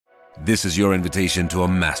This is your invitation to a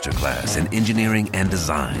masterclass in engineering and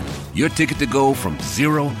design. Your ticket to go from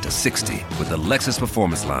 0 to 60 with the Lexus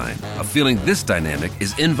Performance Line. A feeling this dynamic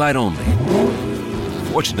is invite only.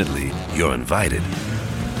 Fortunately, you're invited.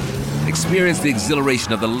 Experience the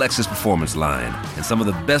exhilaration of the Lexus Performance Line and some of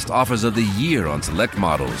the best offers of the year on select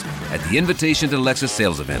models at the Invitation to Lexus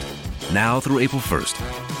sales event, now through April 1st.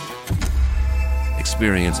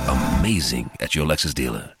 Experience amazing at your Lexus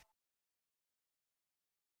dealer.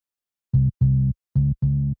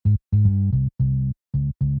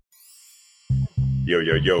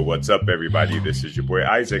 Yo, what's up, everybody? This is your boy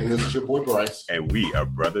Isaac. And this is your boy Bryce. And we are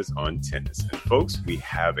Brothers on Tennis. And folks, we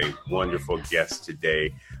have a wonderful guest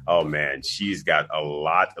today. Oh man, she's got a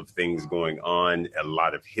lot of things going on, a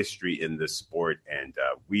lot of history in the sport, and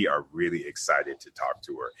we are really excited to talk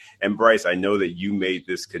to her. And Bryce, I know that you made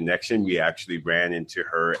this connection. We actually ran into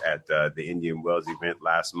her at the Indian Wells event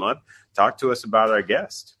last month. Talk to us about our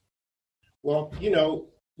guest. Well,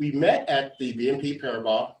 we met at the BNP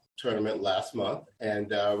Paribas tournament last month, and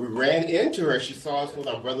we ran into her. She saw us with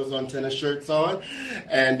our Brothers on Tennis shirts on,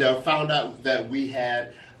 and found out that we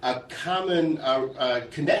had a common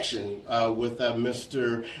connection with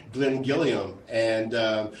Mr. Glenn Gilliam,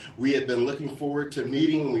 and we had been looking forward to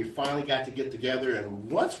meeting, and we finally got to get together.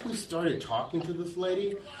 And once we started talking to this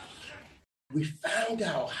lady, we found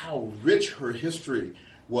out how rich her history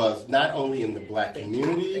was, not only in the Black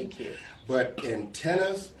community, but in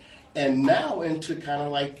tennis, and now into kind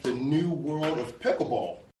of like the new world of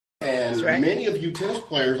pickleball. And many of you tennis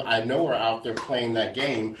players I know are out there playing that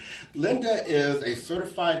game. Linda is a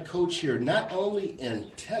certified coach here, not only in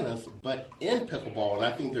tennis, but in pickleball. And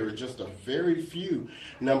I think there are just a very few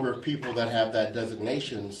number of people that have that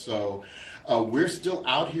designation. So we're still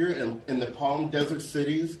out here in the Palm Desert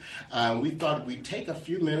cities. We thought we'd take a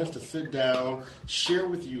few minutes to sit down, share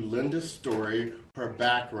with you Linda's story, her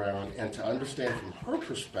background, and to understand from her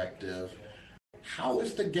perspective, how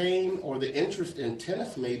is the game or the interest in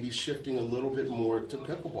tennis maybe shifting a little bit more to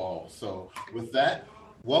pickleball. So with that,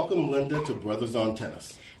 welcome Linda to Brothers on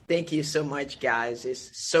Tennis. Thank you so much, guys.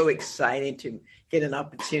 It's so exciting to get an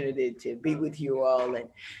opportunity to be with you all. And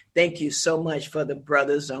thank you so much for the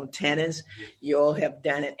Brothers on Tennis. You all have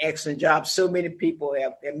done an excellent job. So many people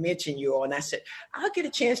have mentioned you all. And I said, I'll get a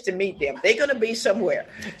chance to meet them. They're going to be somewhere.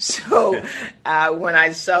 So when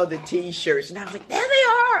I saw the T-shirts, and I was like, there they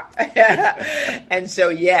are. And so,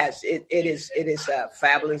 yes, it is a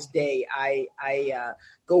fabulous day. I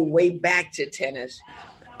go way back to tennis.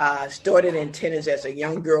 Started in tennis as a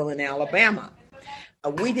young girl in Alabama.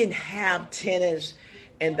 We didn't have tennis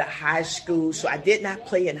in the high school, so I did not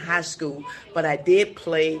play in high school, but I did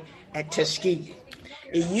play at Tuskegee.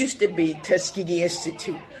 It used to be Tuskegee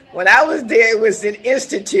Institute. When I was there, it was an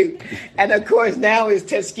institute. And of course, now it's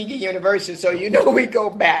Tuskegee University, so we go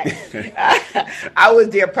back. I was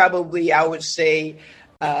there probably, I would say,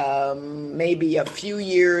 maybe a few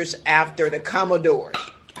years after the Commodores.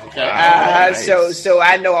 Okay. Nice. So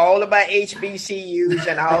I know all about HBCUs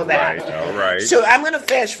and all that. All right. So I'm going to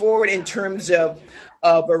fast forward in terms of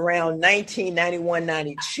around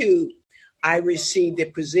 1991-92, I received the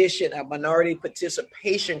position of Minority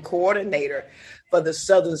Participation Coordinator for the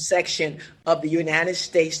Southern Section of the United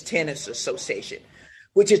States Tennis Association,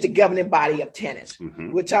 which is the governing body of tennis.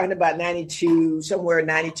 Mm-hmm. We're talking about 92, somewhere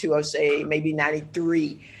 92, I'll say maybe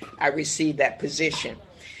 93, I received that position.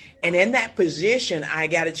 And in that position, I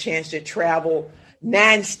got a chance to travel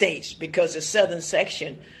 9 states because the Southern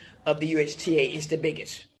section of the USTA is the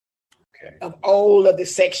biggest. Okay. Of all of the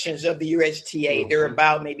sections of the USTA, mm-hmm. There are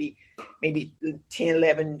about maybe 10,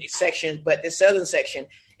 11 sections, but the Southern section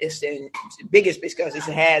is the biggest because it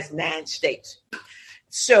has 9 states.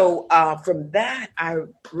 So from that, I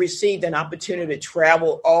received an opportunity to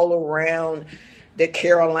travel all around the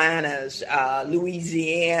Carolinas,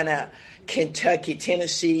 Louisiana, Kentucky,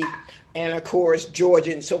 Tennessee, and of course,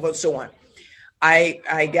 Georgia, and so forth and so on.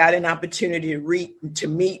 I got an opportunity to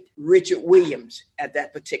meet Richard Williams at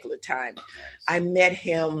that particular time. I met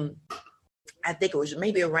him, I think it was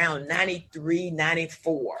maybe around 93,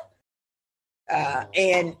 94.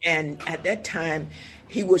 And at that time,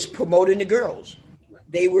 he was promoting the girls.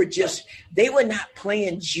 They were not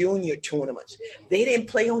playing junior tournaments. They didn't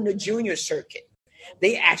play on the junior circuit.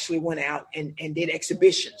 They actually went out and did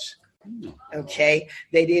exhibitions. Okay,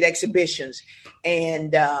 they did exhibitions,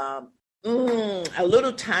 and a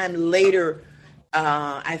little time later,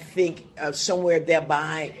 I think somewhere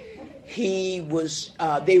thereby, they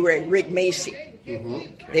were at Rick Macy.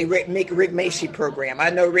 Mm-hmm. They Rick Macy program. I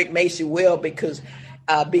know Rick Macy well because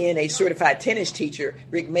being a certified tennis teacher,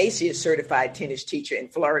 Rick Macy is a certified tennis teacher in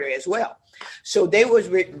Florida as well. So they was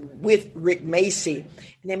with Rick Macy,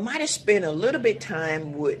 and they might have spent a little bit of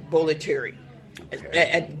time with Bollettieri,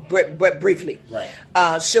 but briefly.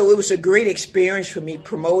 Right. So it was a great experience for me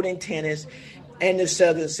promoting tennis in the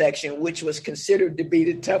Southern section, which was considered to be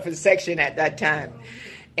the toughest section at that time.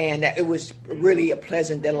 And it was really a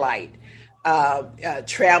pleasant delight.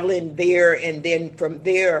 Traveling there, and then from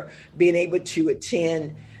there being able to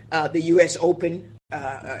attend the U.S. Open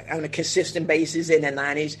on a consistent basis in the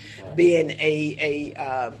 90s, being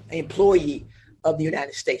a employee of the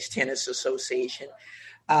United States Tennis Association.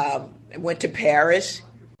 I went to Paris.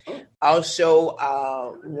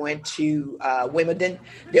 Also went to Wimbledon.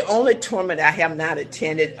 The only tournament I have not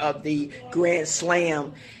attended of the Grand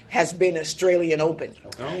Slam has been Australian Open.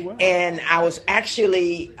 Oh, wow. And I was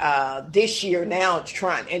actually this year now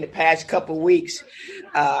trying, in the past couple of weeks,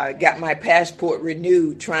 got my passport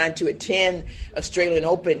renewed, trying to attend Australian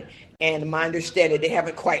Open. And my understanding, they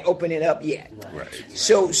haven't quite opened it up yet. Right.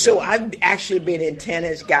 So I've actually been in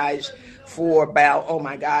tennis, guys, for about, oh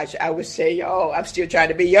my gosh, I would say, I'm still trying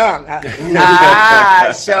to be young.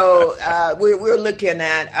 So we're looking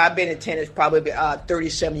at, I've been in tennis probably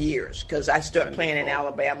 37 years, because I started playing in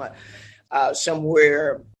Alabama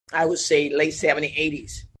somewhere, I would say late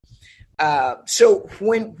 70s, 80s. So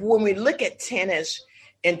when we look at tennis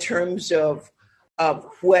in terms of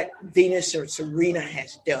what Venus or Serena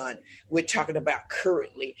has done, we're talking about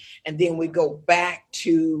currently. And then we go back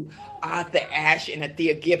to Arthur Ashe and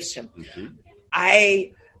Athea Gibson. Mm-hmm.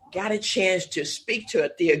 I got a chance to speak to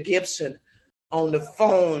Athea Gibson on the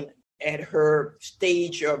phone at her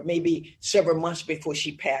stage, or maybe several months before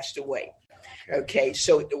she passed away. Okay,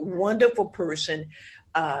 so a wonderful person.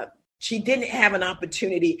 She didn't have an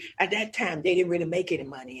opportunity at that time. They didn't really make any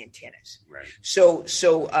money in tennis. Right. So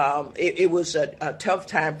it was a tough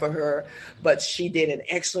time for her, but she did an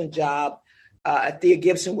excellent job. Athea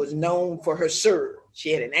Gibson was known for her serve.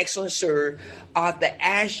 She had an excellent serve. Arthur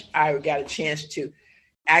Ashe, I got a chance to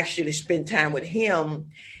actually spend time with him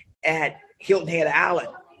at Hilton Head Island,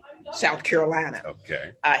 South Carolina.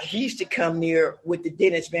 Okay. He used to come near with the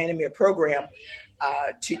Dennis Vandermeer program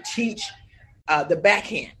to teach the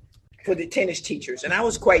backhand for the tennis teachers. And I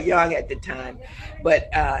was quite young at the time, but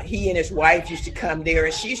he and his wife used to come there,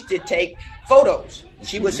 and she used to take photos.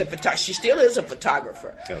 She was a photographer. She still is a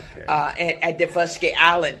photographer. Okay. At Defusky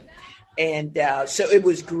Island. And so it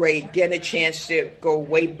was great getting a chance to go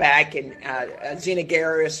way back, and Zena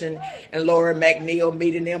Garrison and Laura McNeil,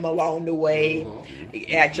 meeting them along the way.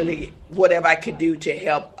 Actually, whatever I could do to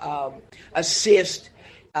help assist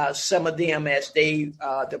some of them as they,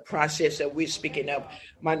 the process that we're speaking of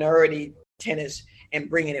minority tennis and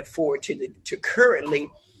bringing it forward to currently,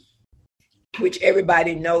 which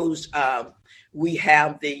everybody knows. We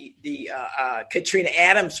have the Katrina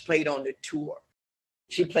Adams played on the tour.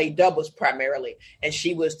 She played doubles primarily, and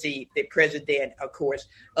she was the president, of course,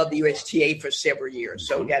 of the USTA for several years.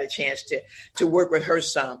 So we got a chance to work with her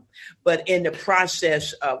some. But in the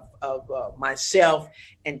process of myself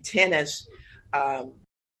and tennis,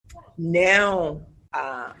 now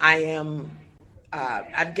I've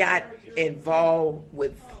got involved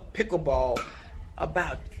with pickleball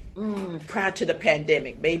about prior to the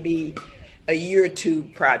pandemic, maybe a year or two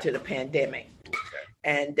prior to the pandemic.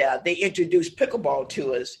 And they introduced pickleball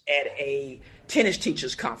to us at a tennis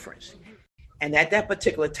teachers conference. And at that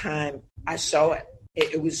particular time, I saw it.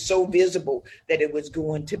 It was so visible that it was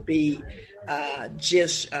going to be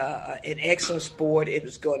just an excellent sport. It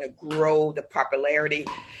was going to grow the popularity.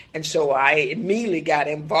 And so I immediately got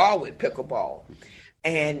involved with pickleball.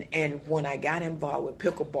 And when I got involved with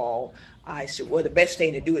pickleball, I said, well, the best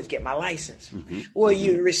thing to do is get my license. Mm-hmm. Well,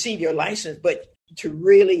 you receive your license, but to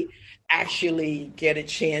really actually get a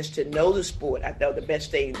chance to know the sport, I thought the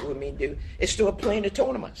best thing for me to do is start playing the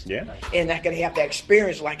tournaments. Yeah. And I could have that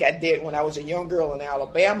experience like I did when I was a young girl in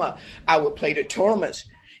Alabama. I would play the tournaments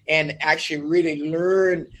and actually really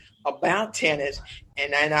learn about tennis.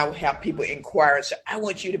 And then I would have people inquire and say, I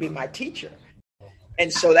want you to be my teacher.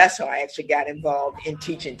 And so that's how I actually got involved in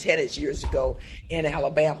teaching tennis years ago in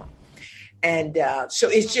Alabama. And so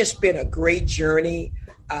it's just been a great journey.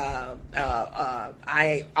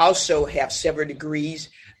 I also have several degrees,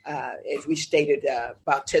 as we stated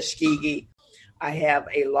about Tuskegee. I have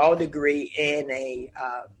a law degree and a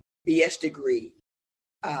BS degree,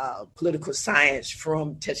 political science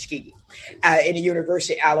from Tuskegee, in the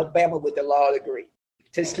University of Alabama with the law degree.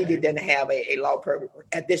 Tuskegee didn't have a law program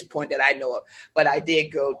at this point that I know of, but I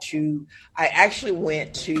did I actually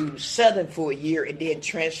went to Southern for a year and then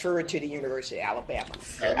transferred to the University of Alabama.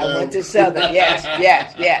 I went to Southern, yes.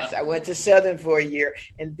 I went to Southern for a year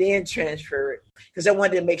and then transferred because I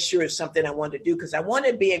wanted to make sure it's something I wanted to do because I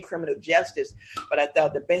wanted to be in criminal justice, but I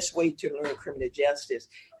thought the best way to learn criminal justice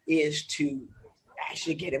is to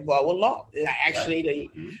actually get involved with law. I actually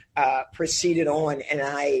proceeded on,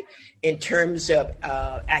 and in terms of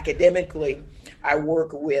academically, I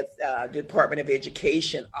work with the Department of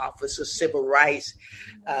Education Office of Civil Rights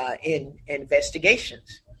in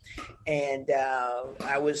investigations. And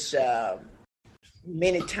I was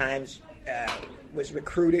many times was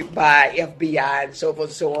recruited by FBI and so forth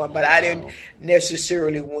and so on, but I didn't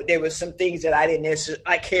necessarily, there were some things that I didn't necessarily,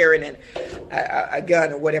 like carrying a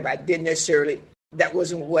gun or whatever, I didn't necessarily, that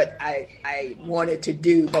wasn't what I wanted to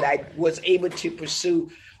do, but I was able to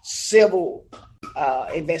pursue civil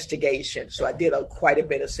investigation. So I did quite a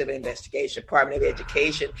bit of civil investigation, Department of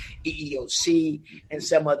Education, EEOC, and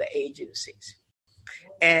some other agencies.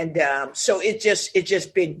 And so it's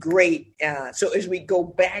just been great. So as we go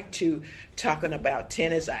back to talking about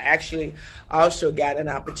tennis, I actually also got an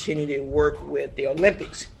opportunity to work with the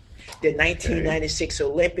Olympics. The 1996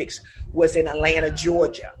 Olympics was in Atlanta,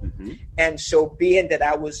 Georgia. Mm-hmm. And so being that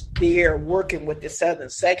I was there working with the Southern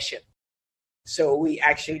section, so we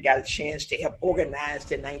actually got a chance to help organize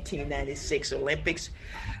the 1996 Olympics.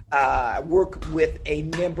 I worked with a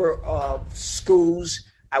number of schools.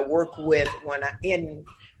 I work with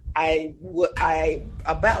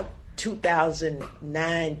about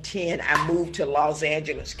 2009-10, I moved to Los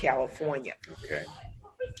Angeles, California. Okay.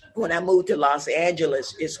 When I moved to Los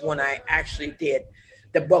Angeles is when I actually did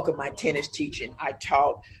the bulk of my tennis teaching. I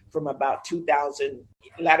taught from about 2000,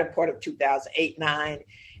 latter part of 2008-9,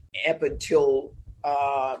 up until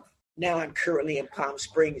now I'm currently in Palm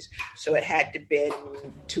Springs. So it had to be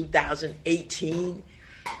 2018.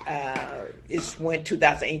 It's when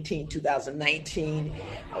 2018, 2019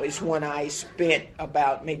 is when I spent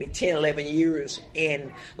about maybe 10, 11 years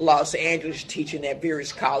in Los Angeles teaching at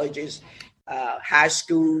various colleges, high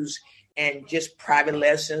schools, and just private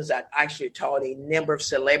lessons. I actually taught a number of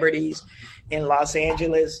celebrities in Los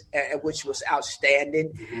Angeles, which was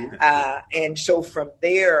outstanding. And so from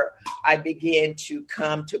there, I began to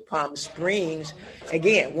come to Palm Springs.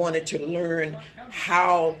 Again, wanted to learn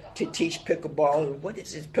how to teach pickleball and what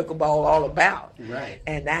is this pickleball all about. Right.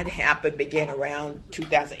 And that began around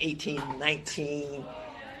 2018-19,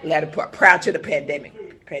 prior to the pandemic.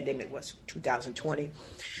 The pandemic was 2020.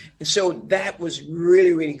 And so that was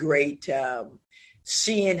really, really great,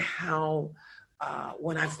 seeing how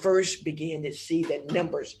when I first began to see the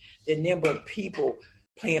number of people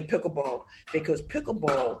playing pickleball, because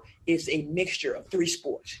pickleball is a mixture of three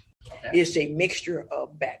sports. Okay. It's a mixture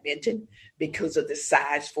of badminton because of the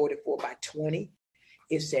size 44 by 20.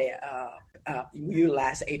 It's you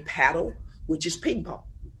utilize a paddle, which is ping pong.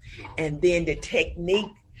 And then the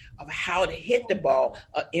technique of how to hit the ball,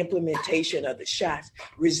 implementation of the shots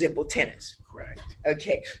resemble tennis. Right.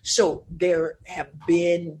 Okay. So there have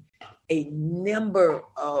been a number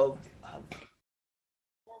of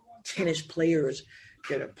tennis players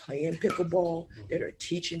that are playing pickleball, that are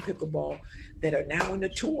teaching pickleball, that are now on the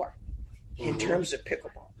tour in terms of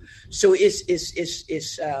pickleball. So it's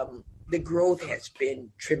the growth has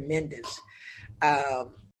been tremendous.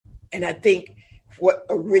 And I think what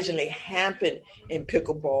originally happened in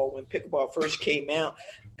pickleball, when pickleball first came out,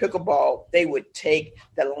 they would take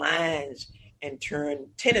the lines and turn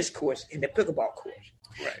tennis courts into pickleball courts.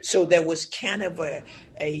 Right. So there was kind of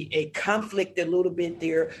a conflict a little bit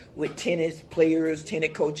there with tennis players,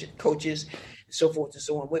 tennis coaches, so forth and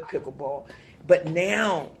so on with pickleball. But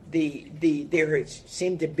now there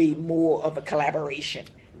seemed to be more of a collaboration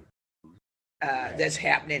that's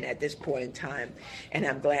happening at this point in time. And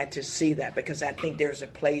I'm glad to see that, because I think there's a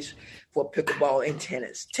place for pickleball in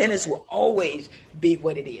tennis. Tennis will always be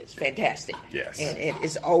what it is, fantastic. Yes. And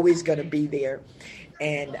it's always going to be there.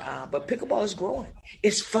 And but pickleball is growing.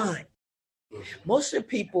 It's fun. Most of the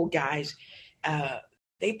people, guys,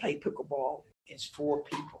 they play pickleball. It's for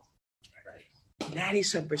people.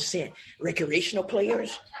 90% recreational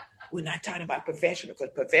players. We're not talking about professional, because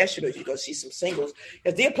professionals, you're going to see some singles,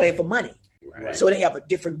 because they're playing for money. Right. So they have a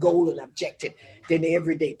different goal and objective than the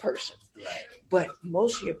everyday person. Right. But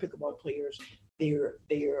most of your pickleball players, they're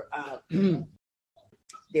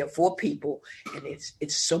for people, and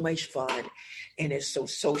it's so much fun, and it's so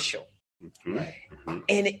social. Mm-hmm. Right.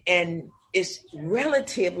 Mm-hmm. And it's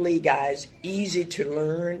relatively, guys, easy to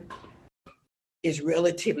learn. It's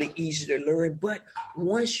relatively easy to learn, but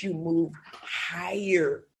once you move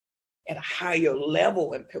higher at a higher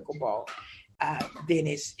level in pickleball, then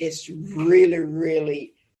it's really,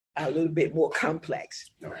 really a little bit more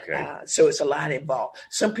complex. Okay. So it's a lot involved.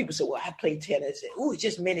 Some people say, well, I play tennis. Oh, it's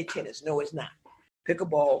just mini tennis. No, it's not.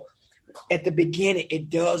 Pickleball, at the beginning, it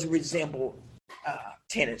does resemble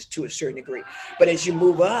tennis to a certain degree. But as you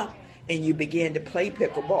move up and you begin to play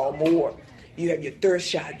pickleball more, you have your third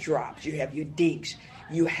shot drops, you have your dinks,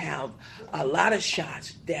 you have a lot of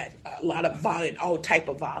shots that, a lot of volleying, all type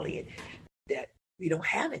of volleying that you don't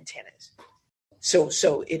have in tennis.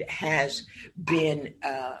 So it has been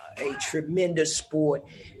a tremendous sport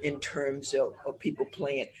in terms of people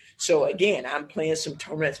playing. So again, I'm playing some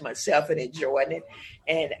tournaments myself and enjoying it.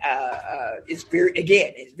 And it's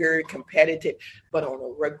very competitive, but on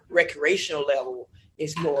a recreational level,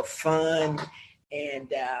 it's more fun.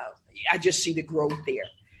 And I just see the growth there.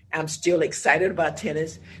 I'm still excited about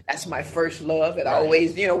tennis. That's my first love. And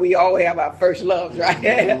always, we all have our first loves, right?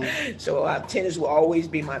 Mm-hmm. So tennis will always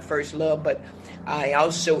be my first love. But I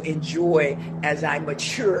also enjoy as I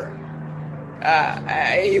mature.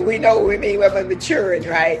 We know what we mean by maturing,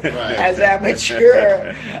 right? As I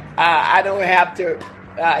mature, I don't have to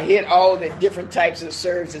hit all the different types of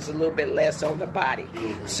serves. It's a little bit less on the body.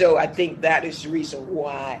 Mm-hmm. So I think that is the reason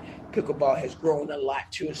why pickleball has grown a lot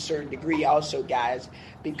to a certain degree also, guys,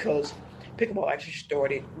 because pickleball actually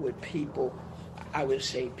started with people, I would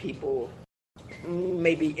say people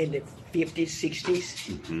maybe in the 50s,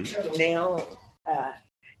 60s. Mm-hmm. Now,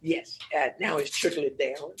 now it's trickling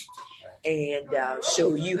down. And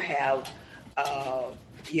so you have,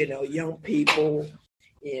 young people,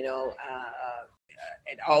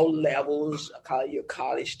 at all levels, your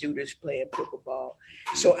college students playing pickleball.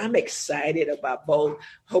 So I'm excited about both,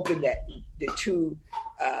 hoping that the two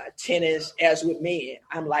tennis, as with me,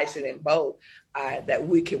 I'm licensed in both, that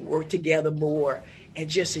we can work together more and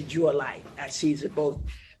just enjoy life. I see that both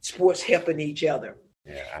sports helping each other,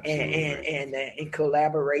 and in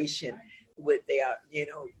collaboration with the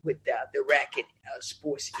racket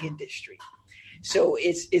sports industry. So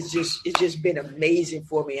it's just been amazing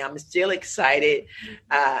for me. I'm still excited.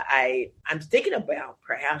 I'm thinking about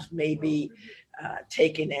perhaps maybe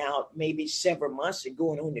taking out maybe several months and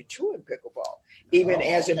going on the tour in pickleball. Even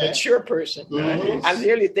as a mature person, I'm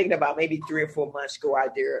really thinking about maybe 3 or 4 months go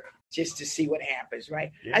out there just to see what happens,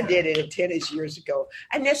 right? Yeah. I did it in tennis years ago.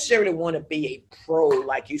 I necessarily want to be a pro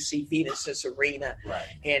like you see Venus and Serena,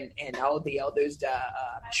 and all the others,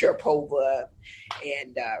 Sharapova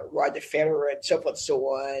and Roger Federer and so forth and so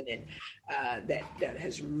on, and that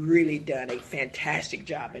has really done a fantastic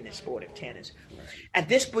job in the sport of tennis. Right. At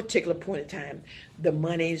this particular point in time, the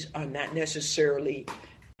monies are not necessarily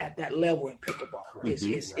at that level in pickleball.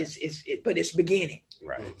 But it's beginning.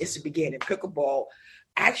 Right. It's the beginning. Pickleball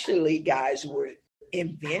actually, guys, were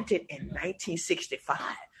invented in 1965,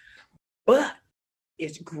 but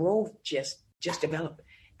its growth just developed.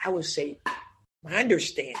 I would say my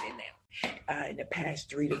understanding now in the past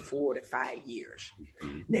 3 to 4 to 5 years.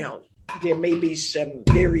 Now, there may be some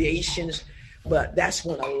variations, but that's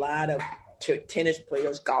when a lot of tennis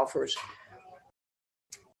players, golfers,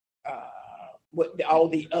 all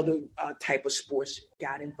the other type of sports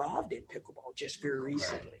got involved in pickleball just very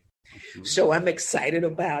recently. So I'm excited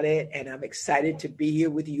about it, and I'm excited to be here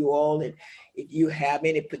with you all. And if you have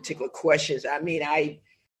any particular questions, I mean, I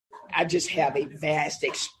just have a vast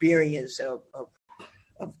experience of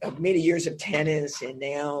many years of tennis, and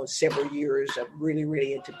now several years of really,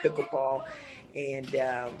 really into pickleball. And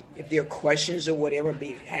if there are questions or whatever, I'd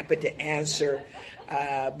be happy to answer.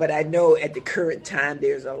 But I know at the current time,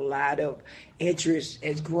 there's a lot of interest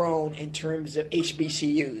has grown in terms of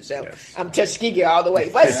HBCUs. So I'm Tuskegee all the way.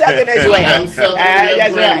 What's Southern as well?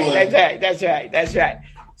 That's right.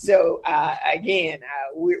 So again,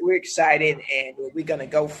 we're excited, and we're going to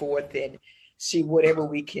go forth and see whatever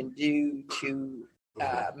we can do to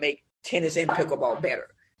make tennis and pickleball better.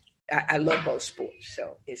 I love both sports,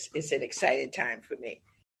 so it's an exciting time for me.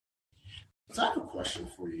 So I have a question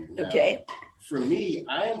for you. Now, okay. For me,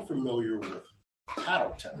 I am familiar with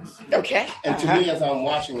paddle tennis. Okay. And to me, as I'm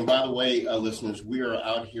watching, and by the way, listeners, we are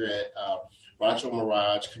out here at Rancho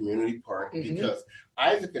Mirage Community Park because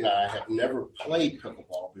Isaac and I have never played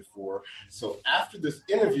pickleball before. So after this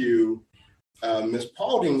interview, Ms.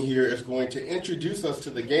 Paulding here is going to introduce us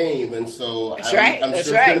to the game, and so I'm sure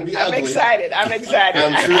it's going to be ugly. I'm excited. I'm sure it's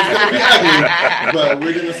going to be ugly, but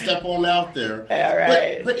we're going to step on out there. All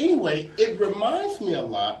right. But anyway, it reminds me a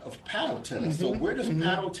lot of paddle tennis. So where does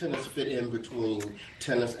paddle tennis fit in between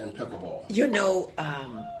tennis and pickleball? You know,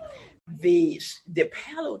 the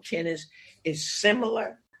paddle tennis is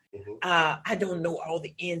similar. I don't know all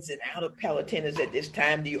the ins and outs of paddle tennis at this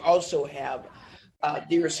time. You also have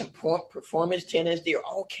There are some performance tennis. There are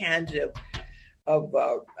all kinds of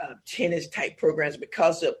tennis type programs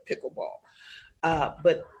because of pickleball.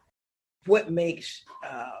 But what makes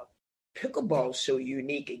pickleball so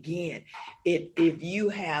unique, again, if you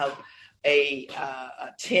have a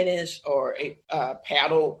tennis or a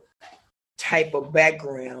paddle type of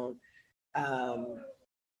background,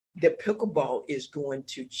 the pickleball is going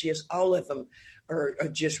to just, all of them are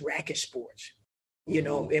just racket sports, you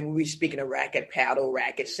know, and we're speaking of racket, paddle,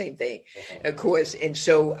 racket, same thing, of course. And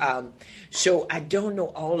so I don't know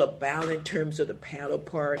all about in terms of the paddle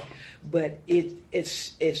part, but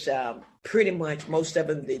it's pretty much most of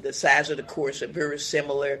them, the size of the course are very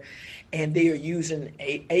similar, and they are using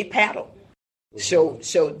a paddle. So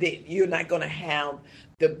you're not going to have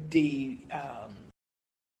the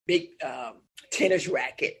big tennis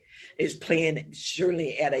racket is playing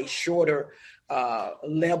certainly at a shorter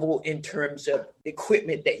level in terms of the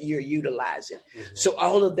equipment that you're utilizing. So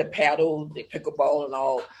all of the paddle, the pickleball, and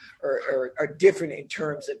all are different in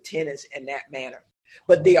terms of tennis in that manner,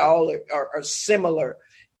 but they all are similar.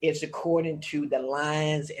 It's according to the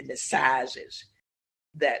lines and the sizes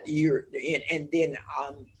that you're in, and then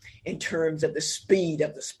in terms of the speed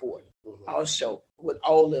of the sport. Also, with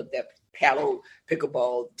all of the paddle,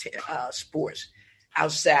 pickleball sports,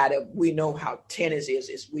 outside of, we know how tennis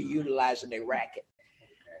is we're utilizing a racket.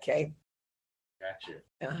 Okay.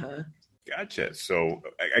 Gotcha. Gotcha. So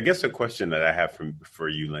I guess a question that I have for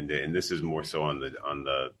you, Linda, and this is more so on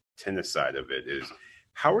the tennis side of it, is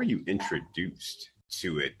how are you introduced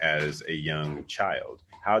to it as a young child?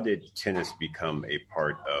 How did tennis become a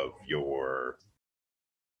part of your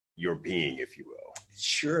being, if you will?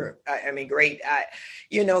 Sure. I mean, great.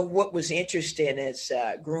 What was interesting is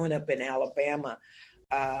growing up in Alabama,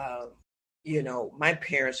 my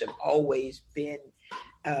parents have always been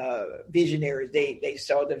visionaries. They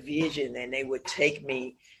saw the vision, and they would take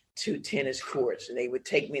me to tennis courts, and they would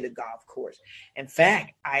take me to golf course. In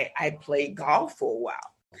fact, I played golf for a while.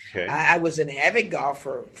 Okay. I was an avid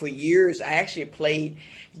golfer for years. I actually played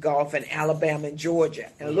golf in Alabama and Georgia,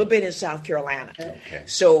 and a little bit in South Carolina. Okay.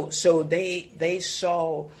 So they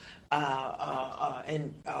saw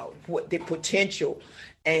what the potential,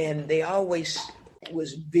 and they always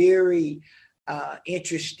was very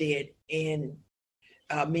interested in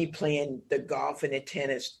me playing the golf and the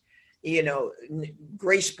tennis.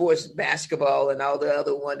 Great sports, basketball and all the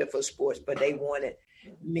other wonderful sports, but they wanted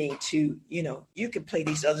me to, you can play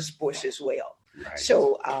these other sports as well. Right.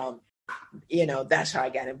 So, that's how I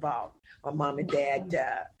got involved. My mom and dad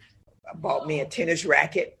bought me a tennis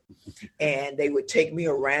racket, and they would take me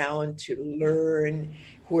around to learn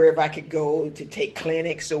wherever I could go to take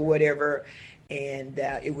clinics or whatever. And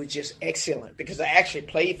it was just excellent because I actually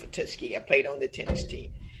played for Tuskegee. I played on the tennis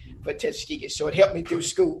team for Tuskegee, so it helped me through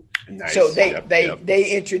school. Nice. So they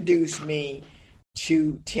introduced me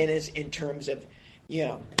to tennis in terms of,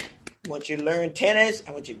 once you learn tennis,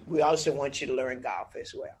 we also want you to learn golf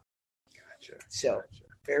as well. Gotcha. So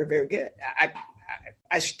very, very good.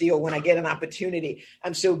 I still, when I get an opportunity,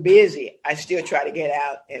 I'm so busy, I still try to get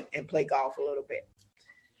out and play golf a little bit.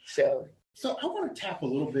 So I want to tap a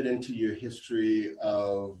little bit into your history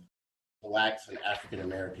of Blacks and African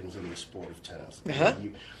Americans in the sport of tennis.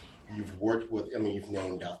 You've worked with, you've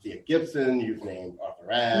named Althea Gibson, you've named Arthur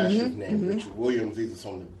Ashe, you've named Richard Williams. These are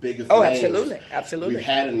some of the biggest names absolutely. we've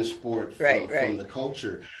had in the sport from the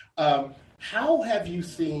culture. How have you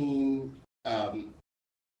seen the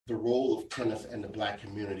role of tennis in the Black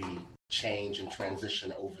community change and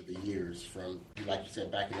transition over the years from, like you said,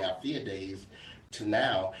 back in the Althea days to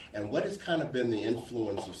now? And what has kind of been the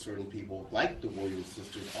influence of certain people like the Williams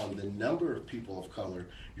sisters on the number of people of color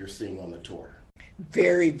you're seeing on the tour?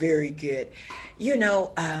 Very, very good.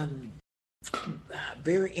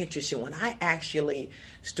 Very interesting. When I actually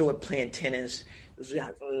started playing tennis, it was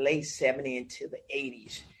like late 70s into the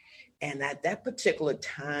 80s. And at that particular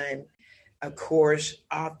time, of course,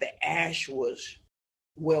 Arthur Ashe was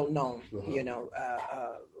well known,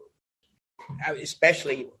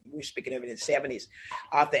 especially we're speaking of it in the 70s.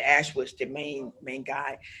 Arthur Ashe was the main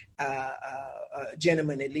guy,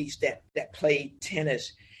 gentleman at least that played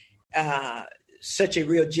tennis. Such a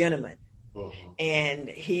real gentleman. And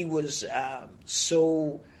he was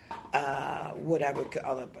so what I would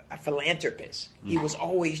call a philanthropist. He was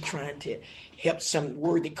always trying to help some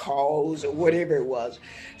worthy cause or whatever it was.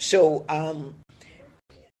 So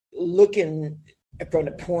looking from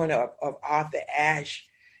the point of Arthur Ashe,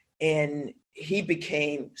 and he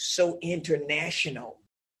became so international.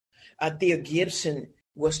 Althea Gibson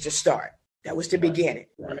was the start. That was the beginning.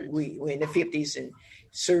 Right. We were in the 50s and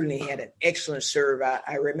certainly had an excellent serve.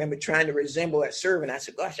 I remember trying to resemble that serve, and I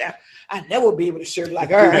said, gosh, I'd never be able to serve like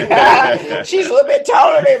her. She's a little bit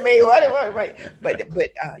taller than me. But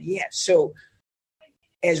yeah, so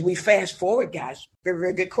as we fast forward, guys, very,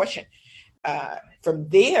 very good question. From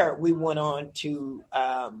there, we went on to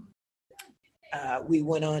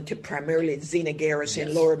primarily Zena Garrison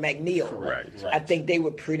and Laura McNeil. Right. I think they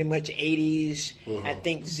were pretty much 80s. I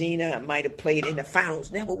think Zena might have played in the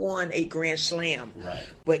finals. Never won a Grand Slam,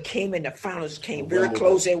 but came in the finals, came very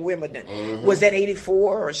close at Wimbledon. Was that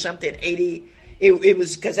 84 or something? 80? It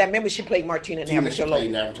was because I remember she played Martina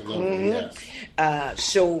Navratilova.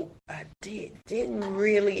 So I didn't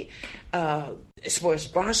really, as far as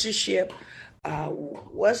sponsorship,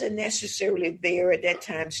 wasn't necessarily there at that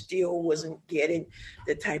time, still wasn't getting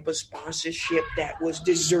the type of sponsorship that was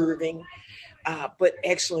deserving. But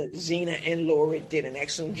excellent. Zena and Lori did an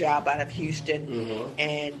excellent job out of Houston,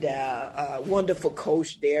 and a wonderful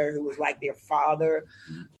coach there who was like their father.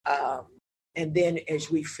 And then as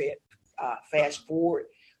we fast forward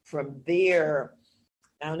from there,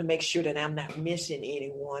 I want to make sure that I'm not missing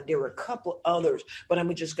anyone. There were a couple others, but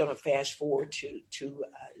I'm just going to fast forward to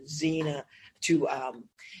Zena, to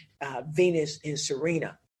Venus and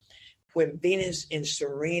Serena. When Venus and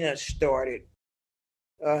Serena started,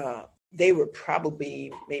 they were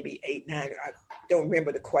probably maybe 8, 9. I don't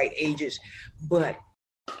remember the quite ages, but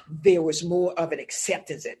there was more of an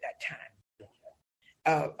acceptance at that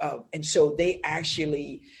time. And so they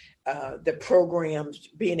actually, the programs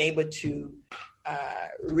being able to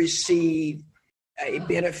receive a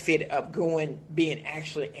benefit of being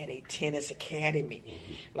actually at a tennis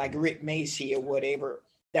academy like Rick Macy or whatever.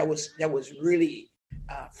 That was really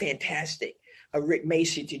fantastic. Rick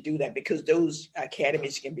Macy to do that, because those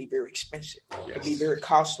academies can be very expensive, can be very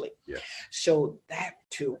costly. So that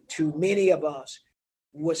to many of us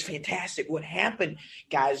was fantastic. What happened,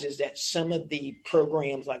 guys, is that some of the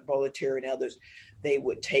programs like Bollettieri and others, they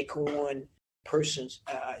would take on persons,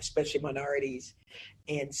 especially minorities,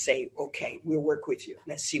 and say, okay, we'll work with you.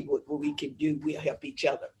 Let's see what we can do. We'll help each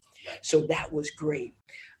other. So that was great.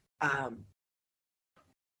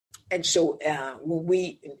 And so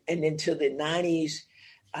and until the 90s,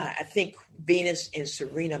 I think Venus and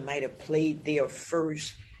Serena might have played their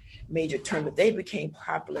first major tournament. They became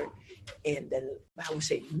popular in the, I would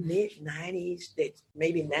say, mid-90s,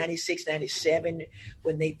 maybe 96, 97,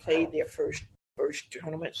 when they played their first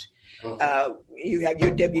tournaments. You have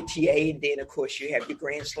your WTA, and then of course you have your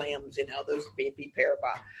Grand Slams and others, BNP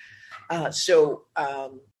Paribas. So at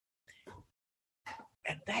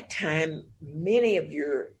that time, many of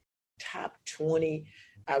your top 20,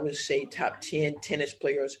 I would say top 10 tennis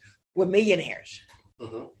players were millionaires.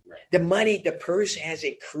 The money, the purse has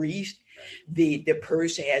increased. The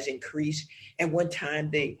purse has increased. At one time,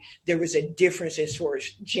 there was a difference as far as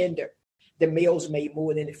gender. The males made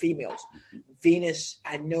more than the females. Venus,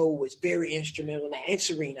 I know, was very instrumental in that, and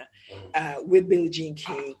Serena, with Billie Jean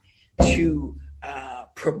King, to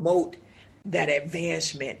promote that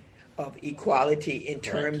advancement of equality in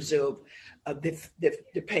terms of the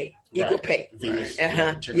pay, equal pay. Venus,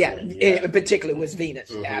 in particular was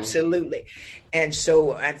Venus, absolutely. And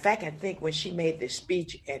so, in fact, I think when she made this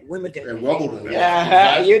speech at Wimbledon, you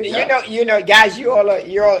know, guys, you're all. I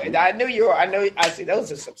see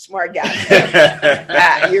those are some smart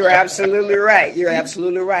guys. You're absolutely right. You're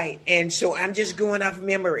absolutely right. And so, I'm just going off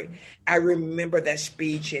memory. I remember that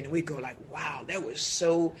speech, and we go like, "Wow, that was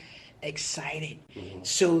so exciting."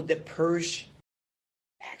 So the purse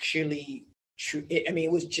actually.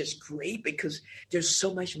 It was just great because there's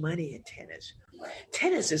so much money in tennis.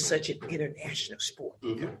 Tennis is such an international sport,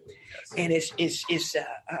 and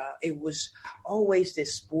it was always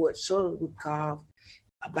this sport sort of with golf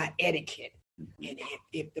about etiquette. And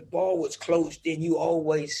if the ball was close, then you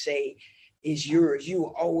always say is yours. You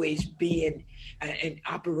will always be and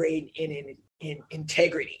operate in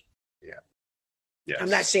integrity. Yes.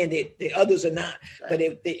 I'm not saying that the others are not, but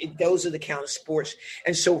those are the kind of sports.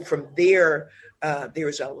 And so from there,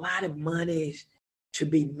 there's a lot of money to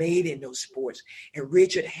be made in those sports. And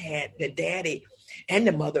Richard had the daddy and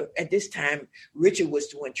the mother. At this time, Richard was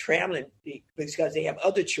the one traveling because they have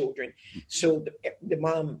other children. So the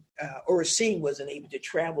mom, Orsine, wasn't able to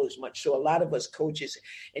travel as much. So a lot of us coaches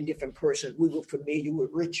and different persons, we were familiar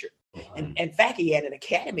with Richard. And in fact, he had an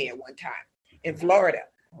academy at one time in Florida.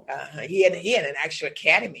 He had an actual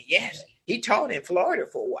academy. Yes, he taught in Florida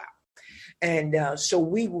for a while, and so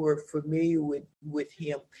we were familiar with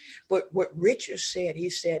him. But what Richard said, he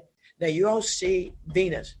said, "Now you all see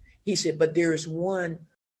Venus." He said, "But there is one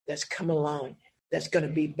that's come along that's going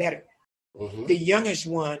to be better." the youngest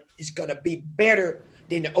one is going to be better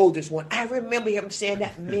than the oldest one. I remember him saying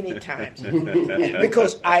that many times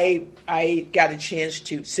because I got a chance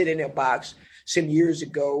to sit in their box some years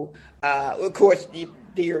ago. Of course,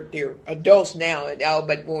 they're adults now,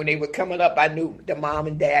 but when they were coming up, I knew the mom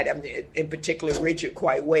and dad, in particular Richard,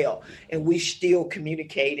 quite well, and we still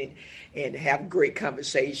communicate and have great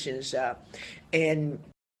conversations. And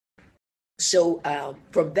so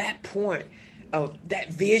from that point of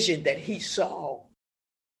that vision that he saw,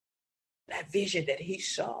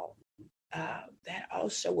 that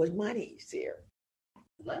also was money there.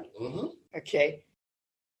 Right. Mm-hmm. Okay.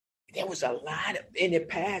 There was a lot of, in the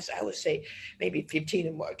past, I would say maybe 15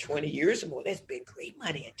 or more, 20 years or more, there's been great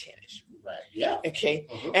money in tennis. Right. Yeah. Okay.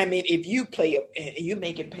 Mm-hmm. I mean, if you you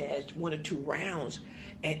make it past 1 or 2 rounds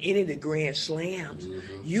at any of the Grand Slams,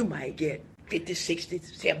 you might get 50, 60,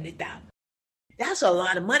 70,000. That's a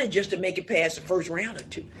lot of money just to make it past the first round or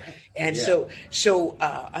 2. And so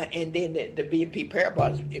and then the BNP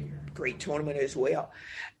Paribas is a great tournament as well,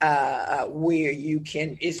 where you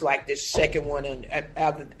can, it's like the second one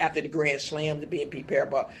after the Grand Slam, the BNP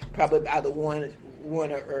Paribas, probably either one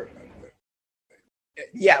or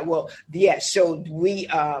so we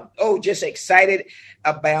just excited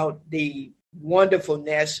about the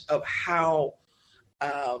wonderfulness of how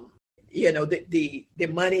the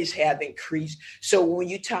monies have increased. So when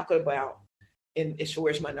you talk about, as far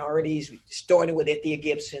as minorities, starting with Althea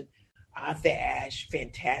Gibson, Arthur Ashe,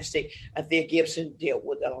 fantastic. Althea Gibson dealt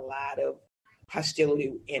with a lot of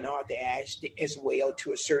hostility in Arthur Ashe as well,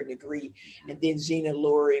 to a certain degree, and then Zena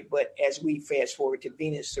Laurie. But as we fast forward to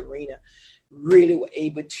Venus Serena, really were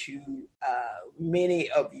able to,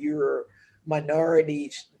 many of your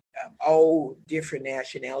minorities, all different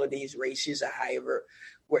nationalities, races, or however,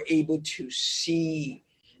 were able to see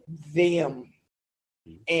them.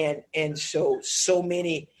 And so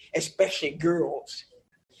many, especially girls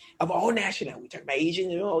of all nationalities, we talk about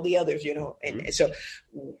Asians and all the others, and so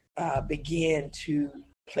began to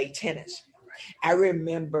play tennis. I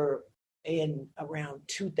remember in around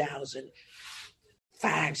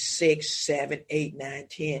 2005, 6, 7, 8, 9,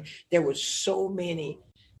 10, there were so many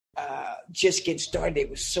just getting started. There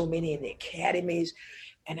were so many in the academies.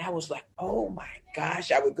 And I was like, oh my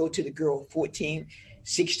gosh, I would go to the girl 14,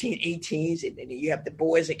 16, 18s, and then you have the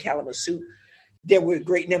boys at Kalamazoo. There were a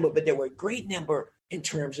great number, but there were a great number in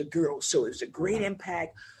terms of girls. So it was a great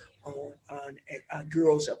impact on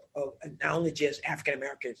girls of not only just African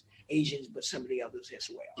Americans, Asians, but some of the others as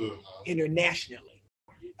well, internationally.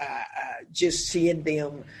 Just seeing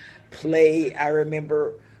them play. I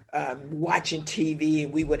remember watching TV,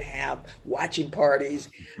 and we would have watching parties,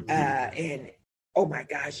 and oh my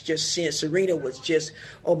gosh, just seeing Serena was just,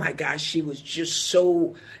 oh my gosh, she was just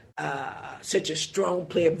so, such a strong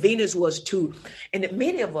player. Venus was too. And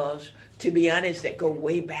many of us, to be honest, that go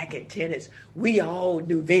way back in tennis, we all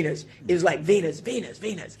knew Venus. It was like Venus.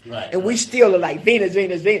 Right. And we still are like Venus.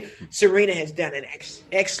 Serena has done an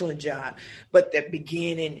excellent job. But the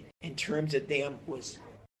beginning in terms of them was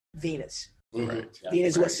Venus. Right.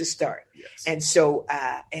 Venus was the start. Yes. And so,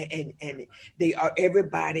 and they are,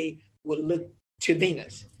 everybody would look to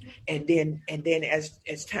Venus, and then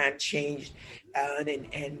as time changed,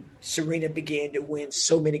 and Serena began to win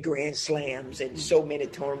so many Grand Slams and so many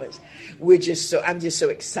tournaments. I'm just so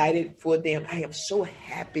excited for them. I am so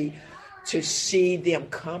happy to see them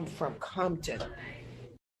come from Compton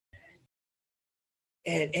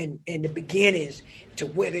and the beginnings to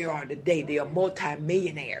where they are today. They are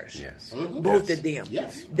multimillionaires. Yes, both of them.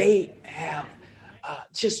 Yes, they have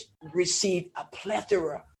just received a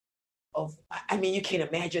plethora of, I mean, you can't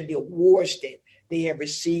imagine the awards that they have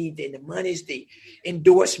received, and the monies, the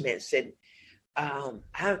endorsements, and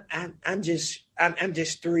I'm just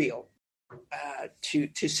thrilled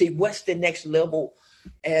to see what's the next level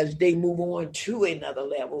as they move on to another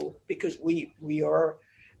level, because we are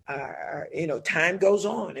time goes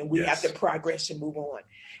on, and we have to progress and move on,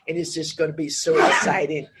 and it's just going to be so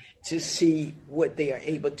exciting to see what they are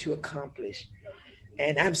able to accomplish.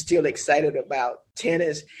 And I'm still excited about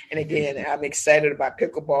tennis. And again, I'm excited about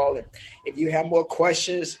pickleball. And if you have more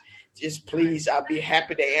questions, just please, I'll be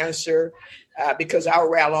happy to answer, because I'll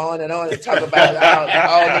rattle on and talk about all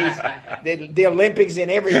these, the Olympics and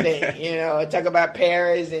everything, talk about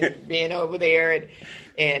Paris and being over there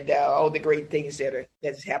and all the great things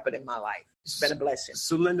that's happened in my life. It's been a blessing.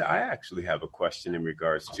 So, Linda, I actually have a question in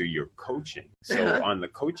regards to your coaching. So on the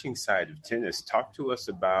coaching side of tennis, talk to us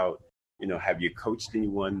about, have you coached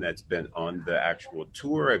anyone that's been on the actual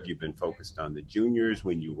tour? Have you been focused on the juniors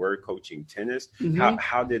when you were coaching tennis? Mm-hmm.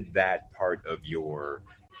 How did that part of your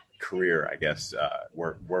career, I guess,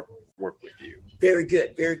 work with you? Very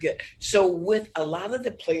good, very good. So with a lot of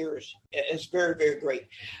the players, it's very, very great.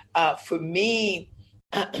 For me,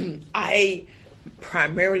 I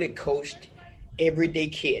primarily coached everyday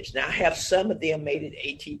kids. Now I have some of them made it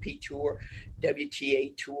ATP tour,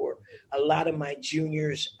 WTA tour. A lot of my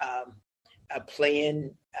juniors are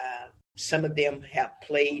playing. Some of them have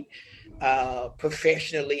played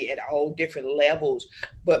professionally at all different levels,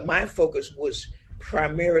 but my focus was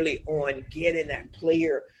primarily on getting that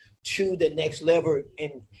player to the next level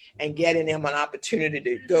and getting them an opportunity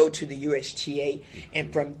to go to the USTA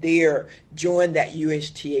and from there join that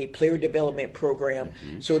USTA player development program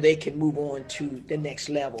so they can move on to the next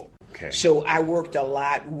level. Okay. So I worked a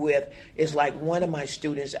lot with, it's like one of my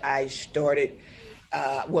students I started,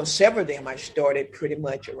 several of them I started pretty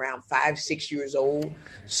much around 5-6 years old.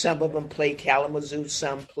 Some of them played Kalamazoo,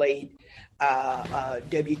 some played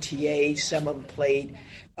WTA, some of them played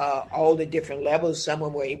all the different levels. Some of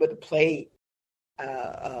them were able to play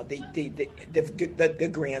the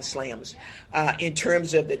Grand Slams. In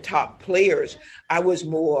terms of the top players, I was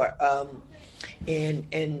more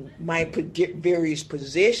in my various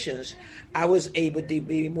positions. I was able to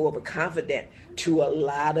be more of a confidant to a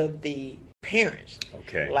lot of the parents.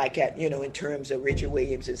 Okay. Like in terms of Richard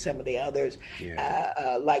Williams and some of the others,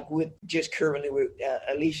 like with just currently with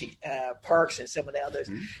Alicia Parks and some of the others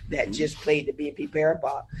that just played the BNP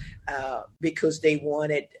Paribas because they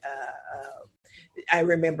wanted. I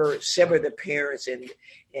remember several of the parents and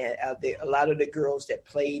a lot of the girls that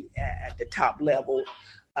played at the top level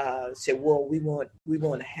said, "Well, we want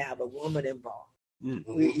to have a woman involved."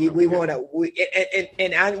 We want to,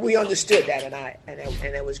 we understood that, and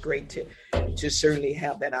it was great to certainly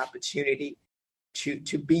have that opportunity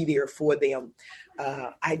to be there for them.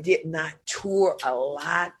 I did not tour a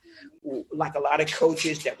lot, like a lot of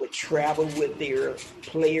coaches that would travel with their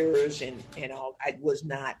players and all. I was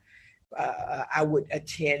not. I would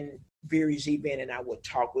attend various events and I would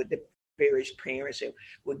talk with the various parents and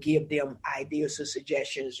would give them ideas or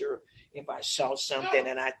suggestions or if I saw something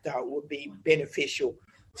and I thought would be beneficial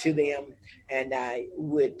to them, and I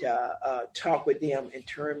would talk with them in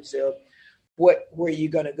terms of where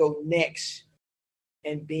you're going to go next,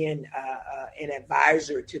 and being an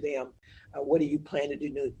advisor to them. What do you plan to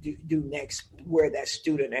do next? Where that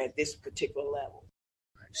student at this particular level?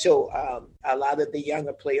 So a lot of the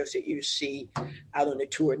younger players that you see out on the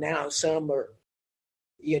tour now, some are,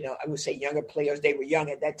 I would say younger players. They were young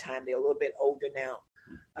at that time. They're a little bit older now.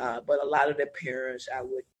 But a lot of the parents,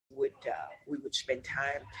 we would spend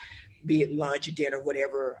time, be it lunch or dinner,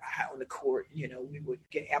 whatever, on the court. We would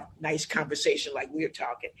have nice conversation like we're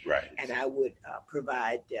talking, right? And I would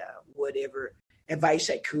provide whatever advice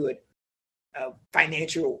I could,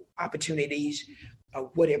 financial opportunities,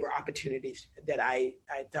 whatever opportunities that I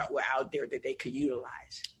thought were out there that they could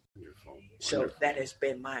utilize. Beautiful. So that has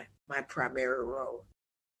been my primary role.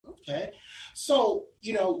 Okay. So,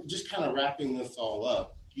 just kind of wrapping this all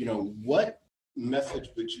up, what message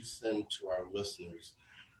would you send to our listeners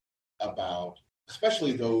about,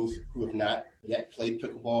 especially those who have not yet played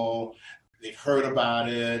pickleball, they've heard about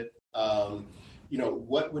it,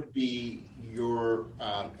 what would be your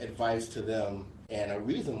advice to them and a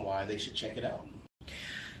reason why they should check it out?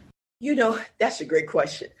 That's a great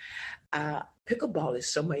question. Pickleball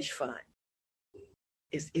is so much fun.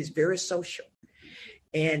 It's very social.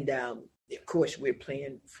 And of course, we're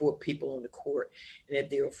playing 4 people on the court. And if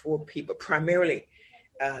there are 4 people, primarily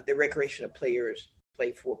the recreational players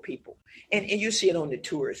play 4 people. And you see it on the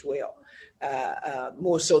tour as well,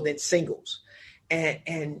 more so than singles.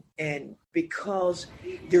 And because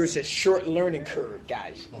there's a short learning curve,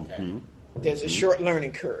 guys. Okay. There's a short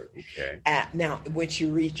learning curve. Okay. Now, once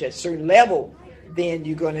you reach a certain level, then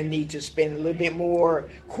you're going to need to spend a little bit more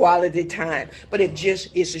quality time. But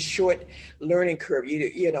it's a short learning curve.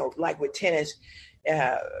 Like with tennis,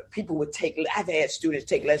 people would I've had students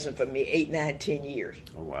take lessons from me 8, 9, 10 years.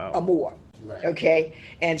 Oh, wow. Or more. Right. Okay.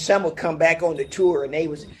 And some will come back on the tour and they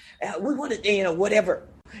was, we want to, whatever.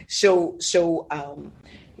 So,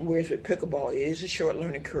 whereas with pickleball, it is a short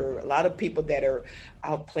learning curve. A lot of people that are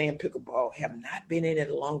out playing pickleball have not been in it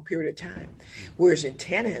a long period of time. Whereas in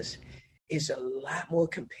tennis, it's a lot more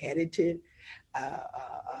competitive,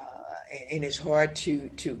 and it's hard to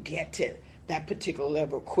get to that particular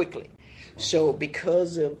level quickly. So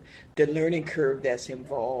because of the learning curve that's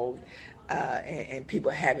involved, and people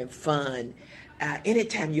having fun,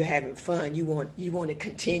 anytime you're having fun, you want to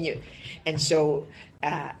continue. And so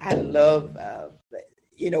I love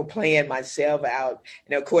playing myself out.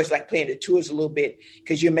 And of course, like playing the tours a little bit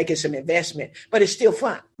because you're making some investment, but it's still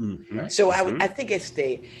fun. Mm-hmm. So I think it's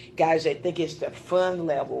the fun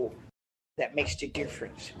level that makes the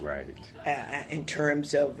difference. Right. In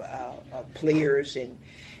terms of players and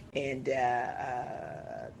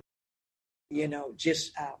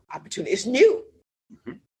just opportunity. It's new.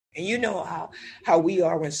 Mm-hmm. And you know how we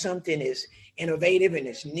are when something is innovative and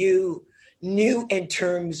it's new in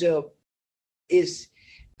terms of is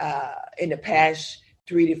in the past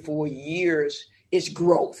 3 to 4 years, it's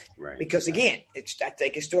growth. Right. Because again, I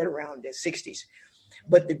think it started around the 60s,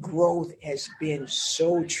 but the growth has been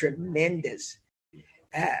so tremendous.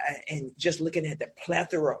 And just looking at the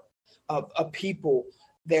plethora of people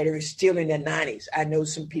that are still in their 90s. I know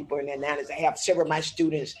some people in their 90s. I have several of my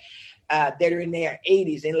students that are in their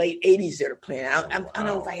 80s and late 80s that are playing. I don't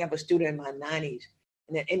know if I have a student in my 90s,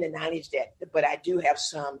 in the 90s but I do have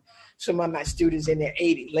some of my students in their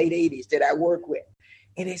 80s, late 80s that I work with.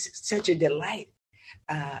 And it's such a delight.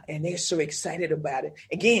 And they're so excited about it.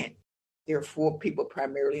 Again, there are 4 people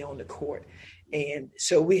primarily on the court. And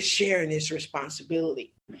so we're sharing this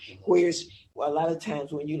responsibility. Whereas a lot of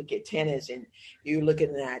times when you look at tennis and you're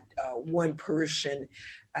looking at one person,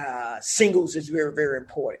 singles is very, very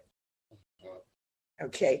important.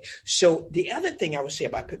 Okay. So the other thing I would say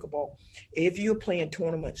about pickleball, if you're playing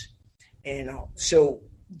tournaments, and so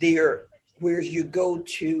there, where you go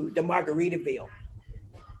to the Margaritaville,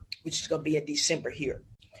 which is going to be in December here.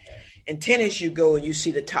 In tennis, you go and you see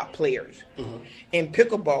the top players. Mm-hmm. In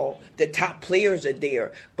pickleball, the top players are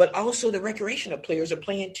there, but also the recreational players are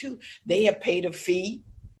playing too. They have paid a fee.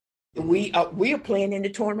 We are playing in the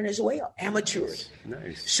tournament as well, amateurs.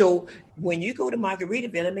 Nice. So when you go to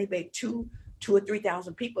Margaritaville, there may be 2,000 or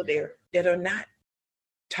 3,000 people there that are not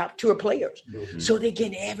top tour players. Mm-hmm. So they're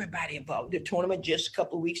getting everybody involved. The tournament just a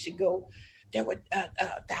couple of weeks ago, there were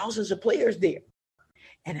thousands of players there.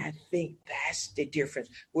 And I think that's the difference.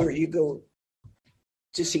 Where you go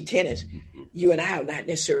to see tennis, you and I are not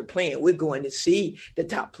necessarily playing. We're going to see the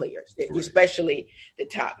top players, especially the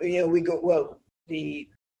top, the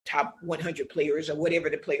top 100 players or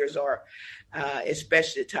whatever the players are,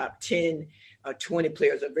 especially the top 10 or 20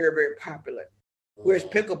 players are very, very popular. Whereas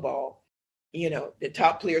pickleball, the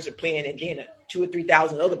top players are playing and then 2,000 or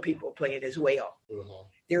 3,000 other people are playing as well. Mm-hmm.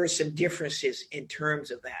 There are some differences in terms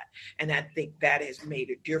of that. And I think that has made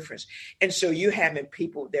a difference. And so you're having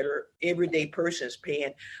people that are everyday persons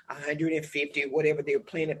paying $150, whatever they're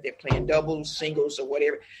playing, if they're playing doubles, singles, or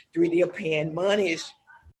whatever, they're paying monies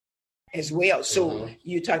as well. So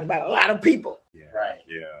you're talking about a lot of people. Yeah. Right.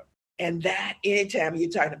 Yeah. And that anytime you're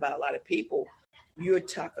talking about a lot of people, you're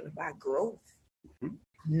talking about growth,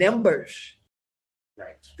 numbers.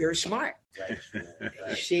 Right. Very smart. Right.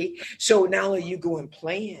 You see? So not only you going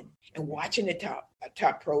playing and watching the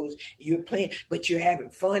top pros, you're playing, but you're having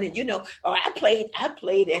fun. And I played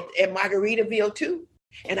at Margaritaville too.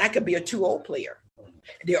 And I could be a 2-0 player.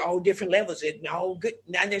 They're all different levels and all good,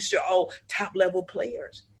 not necessarily all top level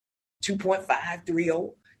players. 2.5,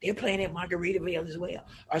 3-0. They're playing at Margaritaville as well,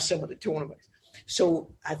 or some of the tournaments.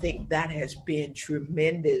 So I think that has been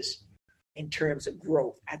tremendous in terms of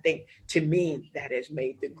growth. I think, to me, that has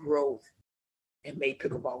made the growth and made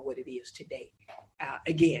pickleball what it is today.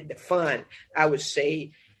 Again, the fun, I would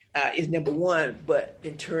say, is number one, but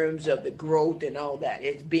in terms of the growth and all that,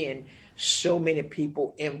 it's been so many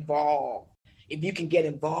people involved. If you can get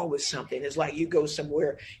involved with something, it's like you go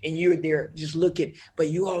somewhere and you're there just looking, but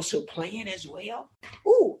you also playing as well.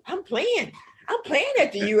 Ooh, I'm playing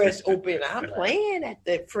at the U.S. Open. I'm playing at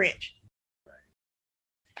the French.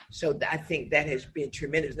 So I think that has been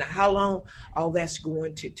tremendous. Now, how long all that's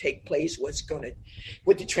going to take place, what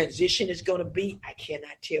the transition is going to be, I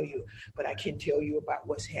cannot tell you, but I can tell you about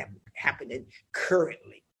what's happening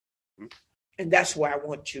currently. And that's why I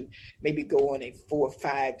want to maybe go on a 4,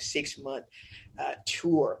 5, 6 month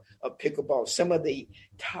tour of pickleball. Some of the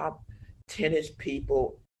top tennis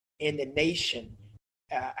people in the nation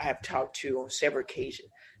I have talked to on several occasions,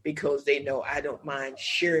 because they know I don't mind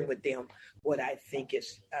sharing with them what I think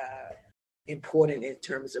is important in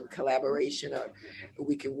terms of collaboration, or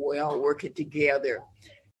we're all working together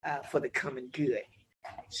for the common good.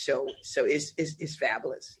 So it's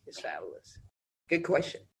fabulous. It's fabulous. Good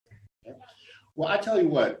question. Well, I tell you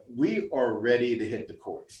what, we are ready to hit the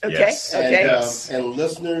courts. Okay. Yes. Okay. And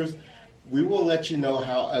listeners, we will let you know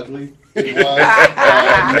how ugly It was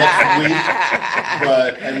next week,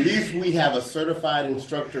 but at least we have a certified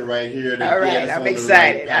instructor right here. All right, I'm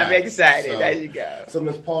excited. I'm excited. So, there you go. So,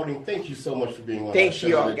 Ms. Paulding, thank you so much for being on Thank our show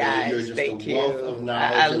you all, today. guys. You're just Thank a wealth you. of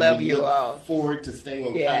knowledge. I love we you look all. Forward to staying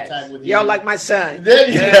in contact with you. Y'all like my son. There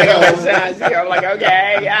you go. My son. So I'm like,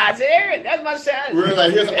 okay, yeah, that's my son. We're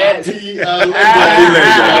like, here's Auntie Linda.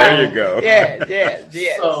 There you go. Yes.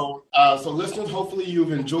 So listeners, hopefully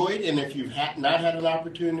you've enjoyed, and if you've not had an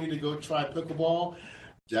opportunity to go try pickleball,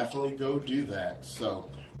 definitely go do that. So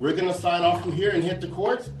we're going to sign off from here and hit the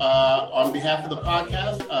courts. On behalf of the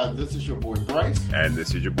podcast, this is your boy Bryce. And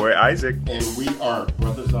this is your boy Isaac. And we are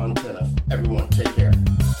Brothers on Tennis. Everyone, take care.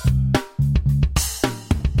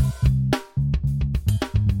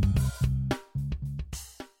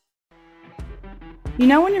 You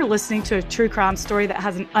know when you're listening to a true crime story that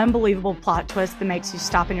has an unbelievable plot twist that makes you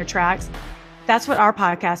stop in your tracks? That's what our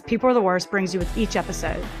podcast, People Are the Worst, brings you with each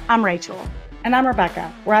episode. I'm Rachel. And I'm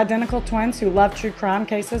Rebecca. We're identical twins who love true crime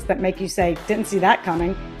cases that make you say, didn't see that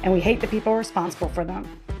coming, and we hate the people responsible for them.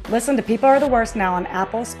 Listen to People Are the Worst now on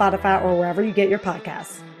Apple, Spotify, or wherever you get your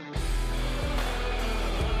podcasts.